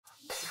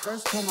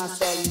First time I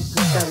saw you,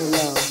 you fell in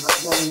love.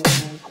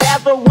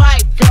 There's a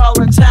white girl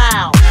in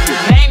town,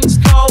 name's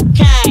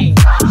Cocaine.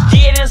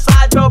 Get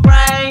inside your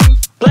brain,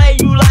 play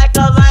you like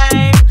a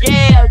lame.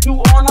 Yeah,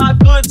 you on her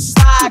good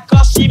side,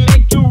 cause she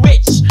make you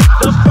rich.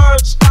 The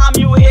first time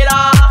you hit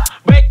her,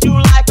 break you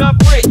like a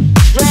brick.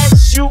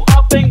 Dress you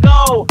up and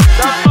go,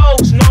 the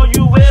folks know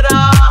you with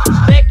her.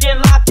 They can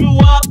lock you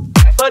up,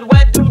 but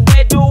what do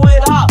they do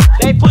with her?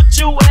 They put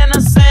you in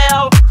a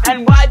cell,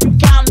 and while you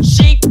counting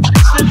sheep,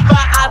 slip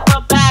her out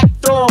the back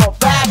door,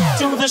 back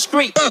to the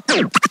street.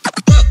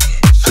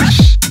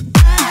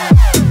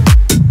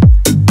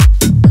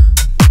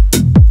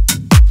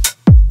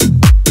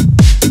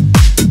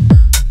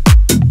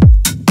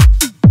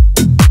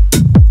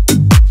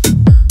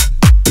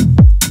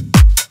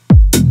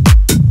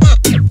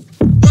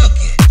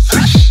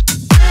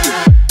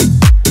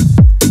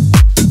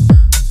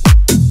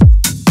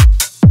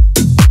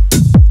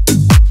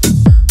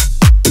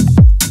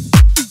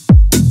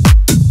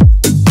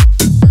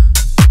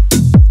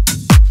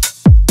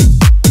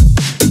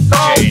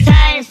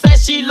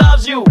 She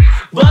loves you,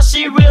 but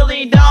she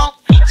really don't.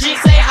 She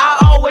say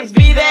I'll always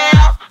be there,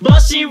 but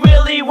she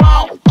really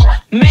won't.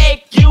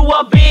 Make you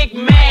a big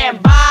man,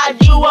 buy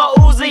you a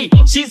Uzi.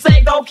 She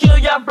say go kill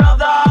your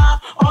brother,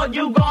 or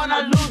you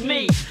gonna lose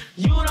me.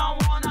 You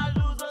don't wanna